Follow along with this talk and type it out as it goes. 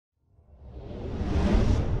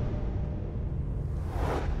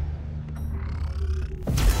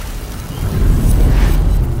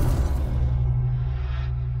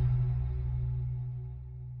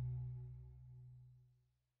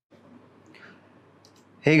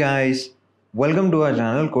Hey guys, welcome to our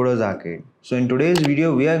channel Coders Arcade. So in today's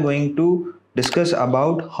video we are going to discuss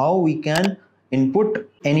about how we can input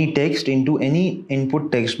any text into any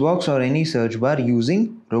input text box or any search bar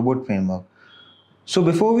using robot framework. So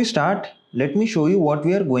before we start, let me show you what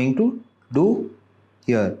we are going to do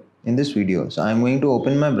here in this video. So I'm going to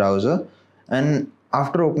open my browser, and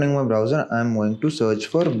after opening my browser I'm going to search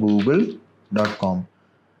for google.com,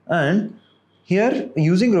 and here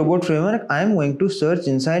using robot framework I am going to search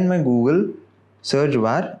inside my Google search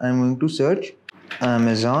bar. I am going to search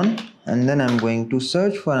Amazon, and then I'm going to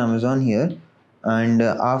search for Amazon here, and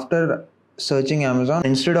after searching Amazon,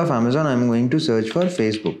 instead of Amazon I'm going to search for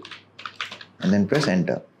Facebook and then press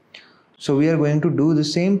enter. So we are going to do the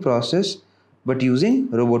same process but using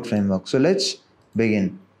robot framework. So let's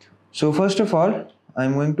begin. So first of all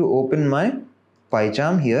I'm going to open my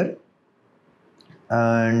pycharm here,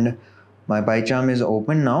 and my pycharm is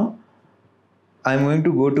open now. I'm going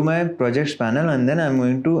to go to my projects panel, and then I'm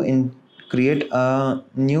going to create a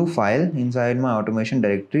new file inside my automation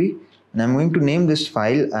directory, and I'm going to name this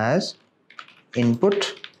file as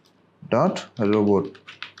input.robot,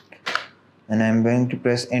 and I'm going to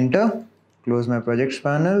press enter, close my projects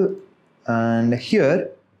panel, and here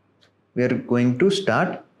we are going to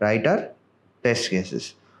write our test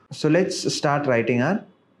cases. So let's start writing our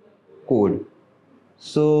code.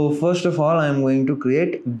 So first of all I'm going to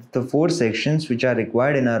create the 4 sections which are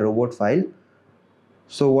required in our robot file.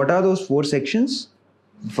 So what are those 4 sections?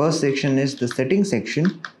 First section is the settings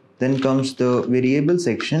section, then comes the variable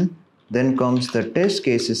section, then comes the test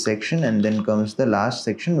cases section, and then comes the last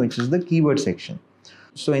section, which is the keyword section.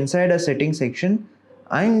 So inside a settings section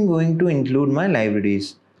I'm going to include my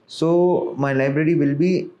libraries. So my library will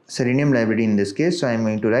be Selenium library in this case, so I'm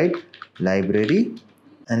going to write library,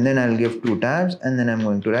 and then I'll give 2 tabs, and then I'm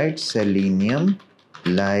going to write Selenium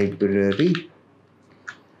library.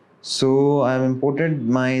 So I've imported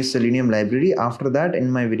my Selenium library. After that,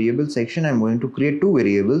 in my variable section I'm going to create 2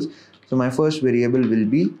 variables. So my first variable will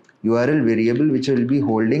be URL variable, which will be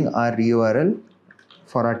holding our URL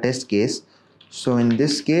for our test case. So in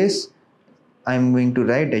this case I'm going to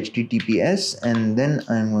write https, and then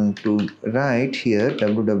I'm going to write here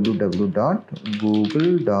www.google.com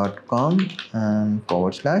and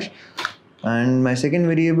 / and my second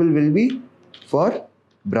variable will be for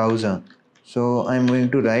browser. So I'm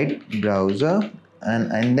going to write browser,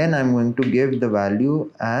 and then I'm going to give the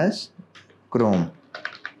value as Chrome,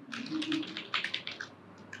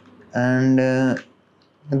 and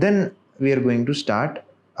then we are going to start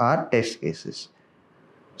our test cases.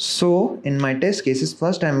 So in my test cases,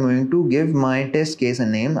 first I'm going to give my test case a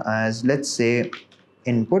name as, let's say,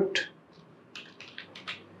 input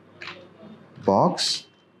box,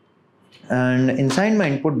 and inside my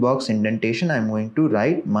input box indentation I'm going to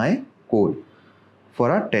write my code for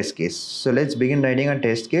our test case. So let's begin writing a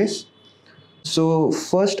test case. So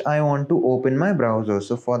first I want to open my browser.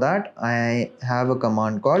 So for that I have a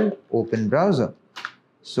command called open browser.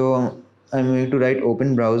 So I'm going to write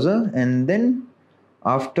open browser, and then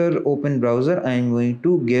after open browser I am going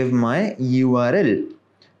to give my URL.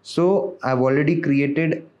 So I've already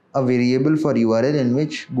created a variable for URL in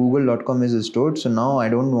which google.com is stored. So now I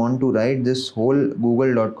don't want to write this whole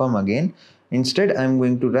google.com again. Instead I'm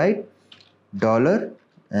going to write $,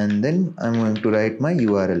 and then I'm going to write my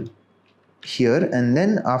URL here, and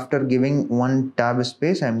then after giving 1 tab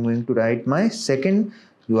space I'm going to write my second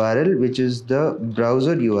URL, which is the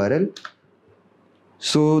browser URL.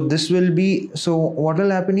 So this will be, so what will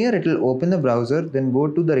happen here, it will open the browser, then go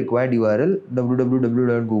to the required URL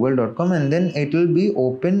www.google.com, and then it will be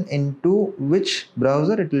open into which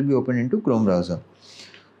browser? It will be open into Chrome browser.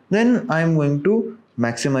 Then I am going to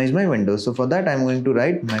maximize my window. So for that I am going to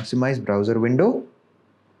write maximize browser window,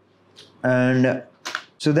 and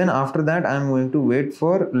so then after that I am going to wait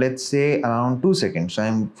for, let's say, around 2 seconds.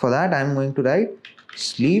 So for that I am going to write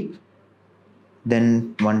sleep,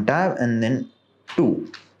 then 1 tab, and then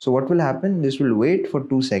 2. So what will happen, this will wait for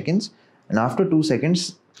 2 seconds, and after 2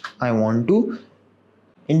 seconds I want to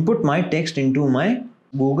input my text into my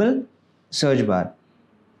Google search bar.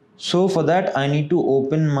 So for that I need to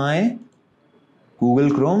open my Google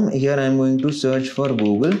Chrome. Here I am going to search for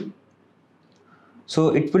Google. So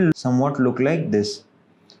it will somewhat look like this.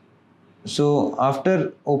 So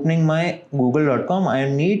after opening my google.com I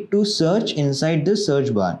need to search inside the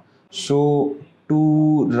search bar. So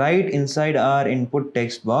to write inside our input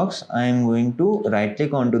text box I am going to right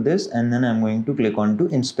click onto this, and then I'm going to click onto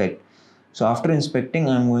inspect. So after inspecting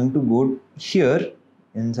I'm going to go here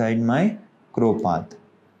inside my ChroPath.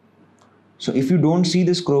 So if you don't see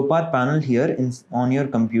this ChroPath panel here on your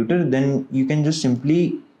computer, then you can just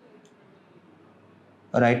simply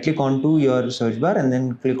right click onto your search bar and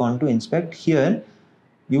then click onto inspect. Here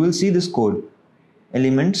you will see this code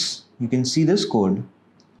elements, you can see this code.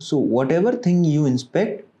 So whatever thing you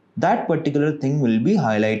inspect, that particular thing will be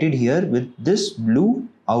highlighted here with this blue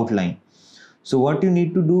outline. So what you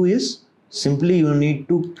need to do is simply you need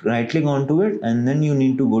to right click onto it and then you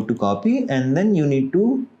need to go to copy and then you need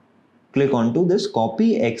to click onto this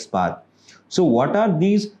copy XPath. So what are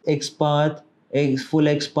these XPath, full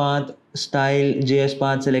XPath, style, JS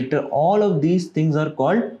path selector? All of these things are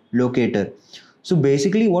called locator. So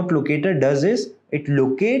basically what locator does is it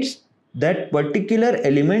locates that particular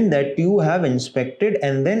element that you have inspected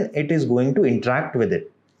and then it is going to interact with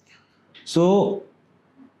it. So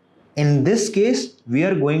in this case, we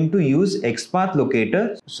are going to use XPath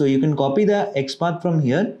locator. So you can copy the XPath from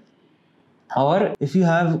here, or if you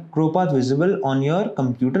have ChroPath visible on your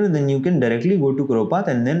computer, then you can directly go to ChroPath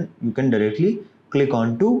and then you can directly click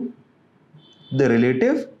onto the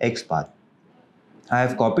relative XPath. I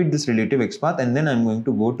have copied this relative XPath and then I'm going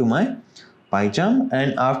to go to my pycharm,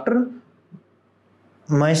 and after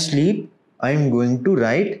my sleep, I'm going to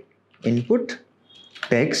write input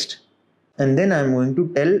text and then I'm going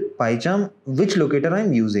to tell pycharm which locator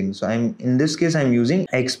I'm using. So in this case I'm using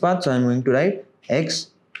XPath, so I'm going to write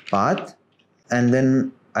XPath and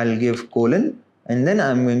then I'll give colon and then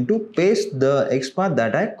I'm going to paste the XPath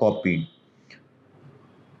that I copied.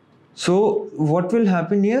 So what will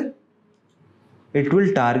happen here? It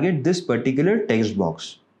will target this particular text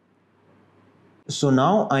box. So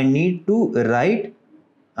now I need to write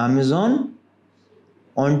Amazon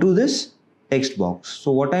onto this text box.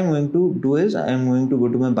 So what I'm going to do is I'm going to go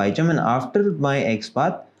to my pycharm and after my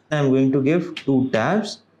XPath I'm going to give 2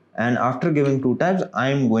 tabs, and after giving 2 tabs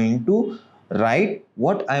I'm going to write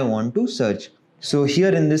what I want to search. So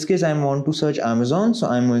here in this case I want to search Amazon, so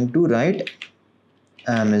I'm going to write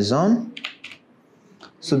Amazon.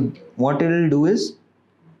 So what it will do is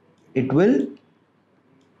it will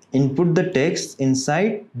input the text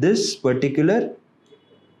inside this particular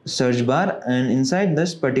search bar, and inside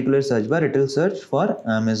this particular search bar it will search for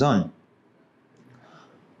Amazon.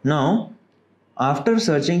 Now after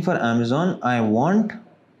searching for Amazon, I want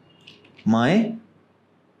my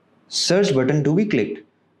search button to be clicked.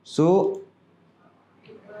 So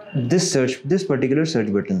this particular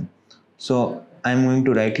search button, so I'm going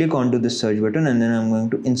to right click onto this search button and then I'm going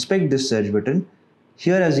to inspect this search button.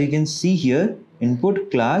 Here as you can see here, input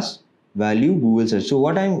class value Google search.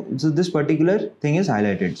 So this particular thing is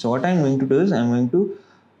highlighted. So what I'm going to do is I'm going to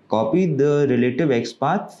copy the relative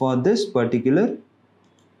XPath for this particular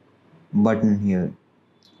button here,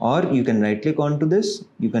 or you can right click onto this,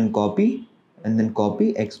 you can copy and then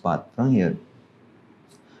copy XPath from here.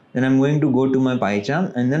 Then I'm going to go to my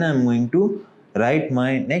pycharm and then I'm going to write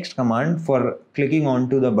my next command for clicking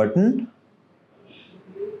onto the button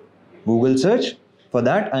Google search. For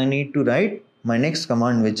that I need to write my next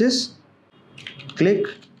command, which is click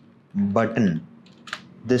button,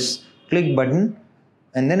 this click button,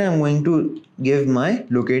 and then I'm going to give my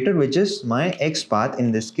locator, which is my XPath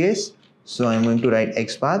in this case. So I'm going to write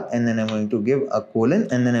XPath and then I'm going to give a colon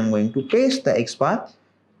and then I'm going to paste the XPath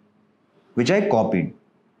which I copied.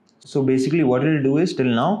 So basically what it will do is, till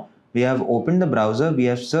now we have opened the browser, we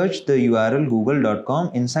have searched the URL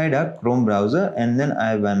google.com inside our Chrome browser, and then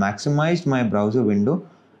I have maximized my browser window.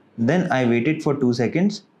 Then I waited for 2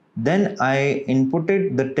 seconds. Then I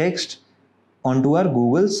inputted the text onto our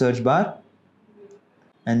Google search bar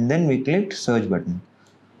and then we clicked search button.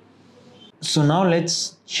 So now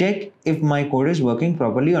let's check if my code is working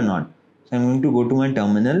properly or not. So I'm going to go to my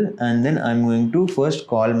terminal and then I'm going to first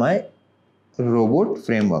call my robot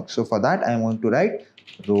framework. So for that I'm going to write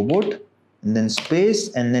robot and then space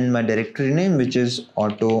and then my directory name, which is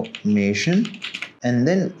automation, and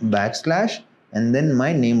then backslash and then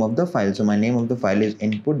my name of the file. So my name of the file is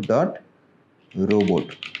input.robot.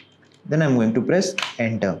 Then I'm going to press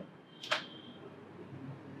enter.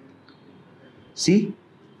 See,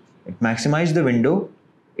 it maximized the window,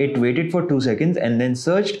 it waited for 2 seconds and then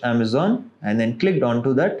searched Amazon and then clicked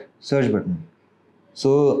onto that search button.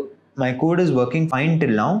 So my code is working fine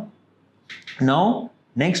till now. Now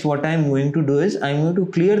next what I'm going to do is I'm going to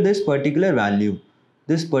clear this particular value,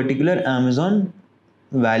 this particular Amazon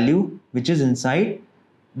value which is inside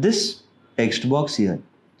this text box here.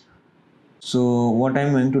 So what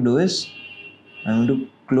I'm going to do is I'm going to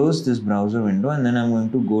close this browser window and then I'm going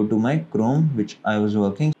to go to my Chrome which I was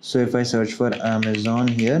working. So if I search for Amazon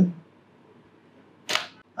here,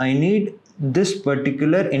 I need this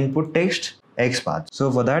particular input text XPath.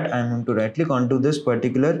 So for that I'm going to right click onto this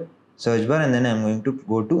particular search bar and then I'm going to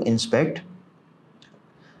go to inspect,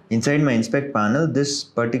 Inside my inspect panel, this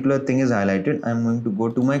particular thing is highlighted. I'm going to go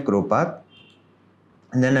to my ChroPath,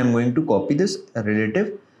 and then I'm going to copy this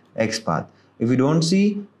relative XPath. If you don't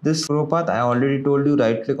see this ChroPath, I already told you,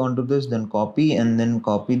 right click onto this, then copy, and then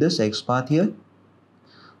copy this XPath here.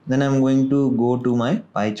 Then I'm going to go to my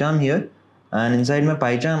pycharm here, and inside my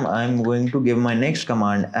pycharm I'm going to give my next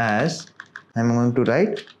command as I'm going to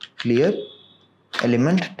write clear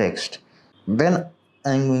element text. Then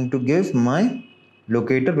I'm going to give my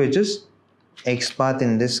locator, which is XPath.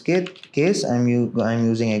 In this case I'm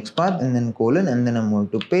using XPath, and then colon, and then I'm going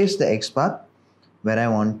to paste the XPath where I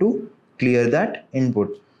want to clear that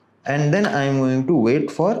input, and then I'm going to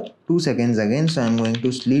wait for 2 seconds again. So I'm going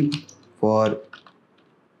to sleep for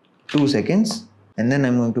 2 seconds, and then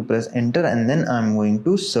I'm going to press enter, and then I'm going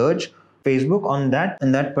to search Facebook on that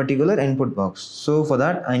in that particular input box. So for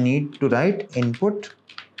that I need to write input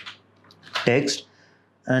text,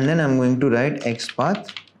 and then I'm going to write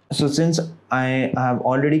XPath. So since I have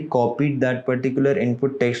already copied that particular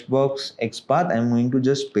input text box XPath, I'm going to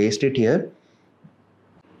just paste it here,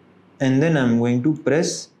 and then I'm going to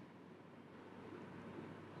press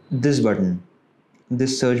this button,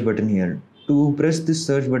 this search button here. To press this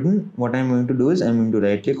search button, what I'm going to do is I'm going to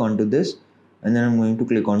right click onto this, and then I'm going to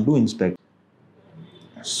click onto inspect.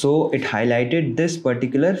 So it highlighted this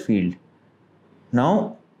particular field.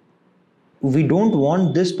 Now we don't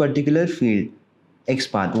want this particular field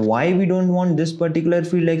XPath. Why we don't want this particular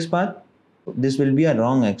field XPath? This will be a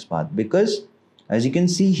wrong XPath, because as you can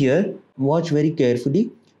see here, watch very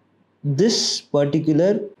carefully, this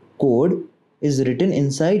particular code is written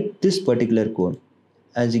inside this particular code.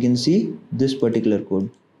 As you can see, this particular code,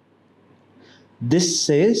 this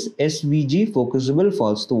says SVG focusable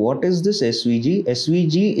false. So what is this SVG?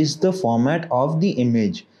 SVG is the format of the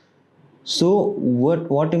image. So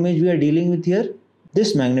what image we are dealing with here?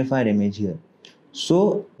 This magnifier image here.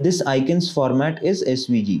 So this icon's format is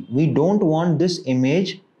SVG. We don't want this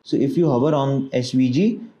image. So if you hover on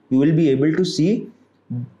SVG, you will be able to see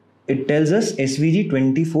it tells us SVG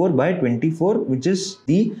 24 by 24, which is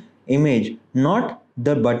the image, not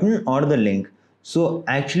the button or the link. So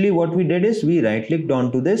actually what we did is we right clicked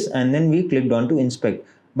onto this, and then we clicked onto inspect,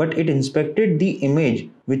 but it inspected the image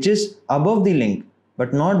which is above the link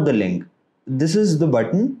but not the link. This is the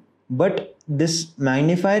button, but this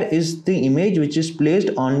magnifier is the image which is placed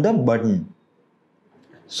on the button.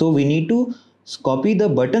 So we need to copy the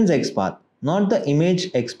button's XPath, not the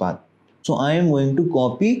image XPath. So I am going to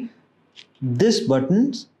copy this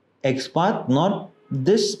button's XPath, not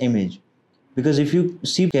this image. Because if you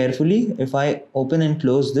see carefully, if I open and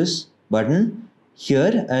close this button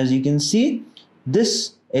here, as you can see,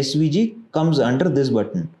 this SVG comes under this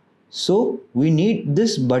button. So we need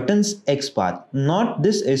this button's XPath, not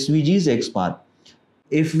this SVG's XPath.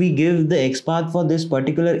 If we give the XPath for this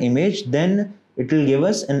particular image, then it will give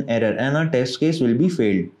us an error and our test case will be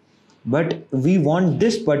failed. But we want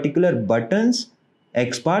this particular button's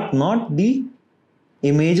XPath, not the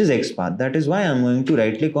image's XPath. That is why I'm going to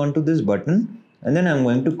right click onto this button, and then I'm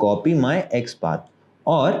going to copy my XPath.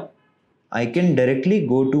 Or I can directly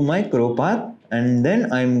go to my ChroPath, and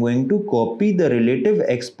then I'm going to copy the relative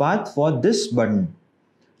XPath for this button.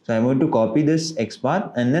 So I'm going to copy this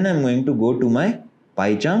XPath, and then I'm going to go to my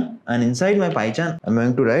pycharm, and inside my pycharm I'm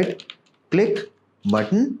going to write click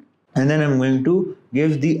button, and then I'm going to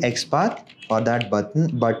give the XPath for that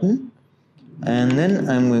button, and then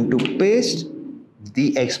I'm going to paste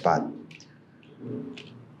the XPath.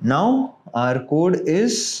 Now our code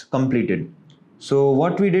is completed. So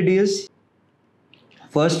what we did is,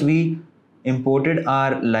 first we imported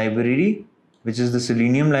our library, which is the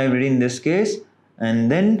Selenium library in this case, and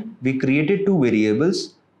then we created two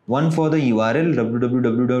variables, one for the URL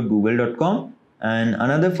www.google.com and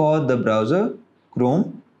another for the browser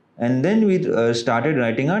Chrome, and then we started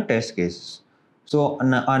writing our test cases. So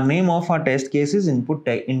our name of our test case is input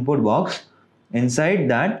box. Inside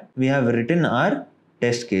that we have written our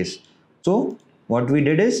test case. So what we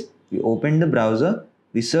did is we opened the browser,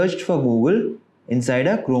 we searched for Google inside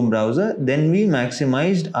a Chrome browser, then we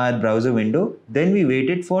maximized our browser window, then we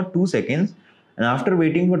waited for 2 seconds, and after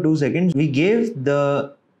waiting for 2 seconds we gave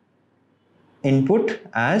the input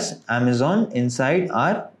as Amazon inside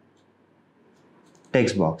our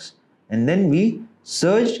text box, and then we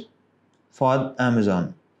searched for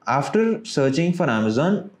Amazon. After searching for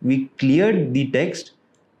Amazon, we cleared the text,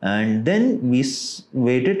 and then we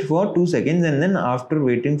waited for 2 seconds, and then after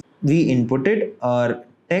waiting we inputted our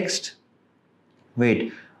text.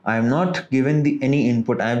 Wait, I have not given any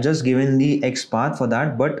input. I have just given the XPath for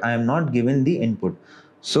that, but I am not given the input.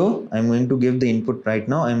 So I'm going to give the input right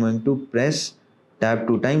now. I'm going to press tab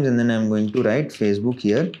 2 times, and then I'm going to write Facebook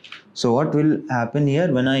here. So what will happen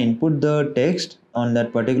here, when I input the text on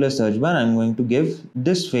that particular search bar, I'm going to give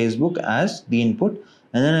this Facebook as the input,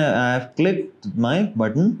 and then I have clicked my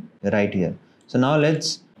button right here. So now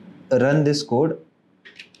let's run this code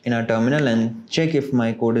in our terminal and check if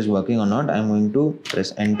my code is working or not. I'm going to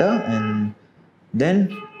press enter, and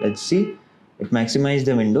then let's see, it maximized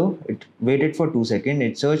the window, it waited for 2 seconds,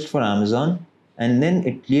 it searched for Amazon, and then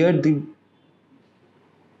it cleared the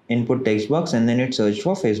input text box, and then it searched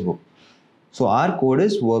for Facebook. So our code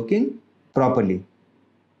is working properly.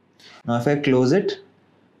 Now if I close it,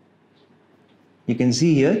 you can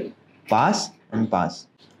see here pass and pass.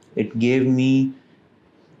 It gave me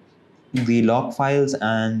the log files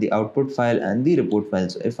and the output file and the report file.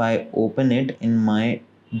 So if I open it in my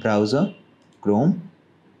browser Chrome,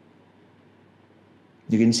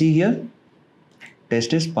 you can see here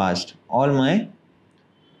test is passed. All my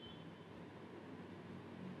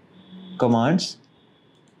commands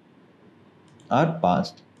are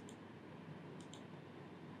passed.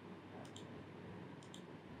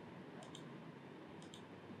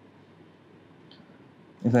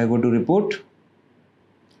 If I go to report,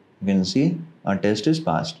 you can see our test is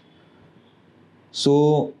passed.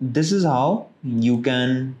 So this is how you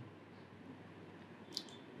can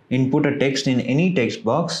input a text in any text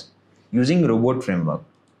box using robot framework.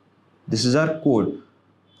 This is our code.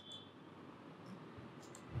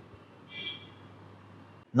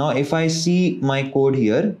 Now if I see my code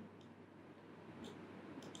here,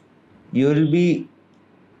 you will be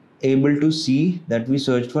able to see that we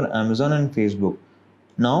searched for Amazon and Facebook.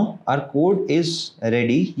 Now our code is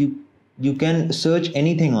ready. You can search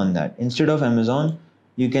anything on that. Instead of Amazon,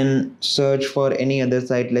 you can search for any other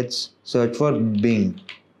site. Let's search for Bing.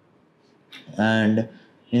 And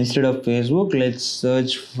instead of Facebook, let's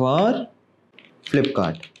search for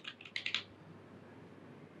Flipkart.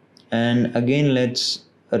 And again, let's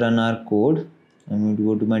run our code. I'm going to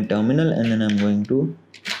go to my terminal, and then I'm going to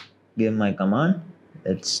give my command.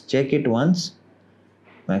 Let's check it once.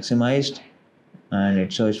 Maximized, and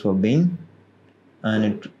it searched for Bing, and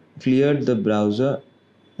it cleared the browser,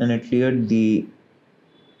 and it cleared the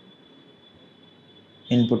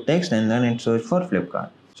input text, and then it searched for Flipkart.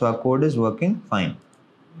 So our code is working fine.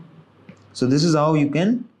 So this is how you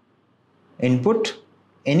can input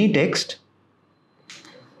any text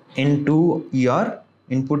into your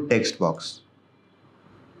input text box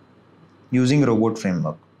using robot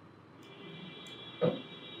framework.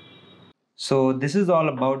 So this is all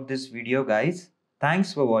about this video, guys.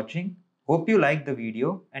 Thanks for watching. Hope you liked the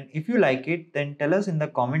video, and if you like it, then tell us in the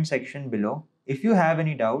comment section below. If you have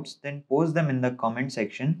any doubts, then post them in the comment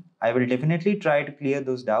section. I will definitely try to clear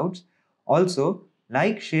those doubts. Also,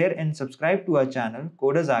 like, share and subscribe to our channel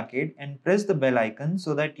Coders Arcade, and press the bell icon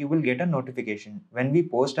so that you will get a notification when we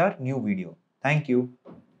post our new video. Thank you.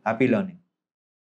 Happy learning.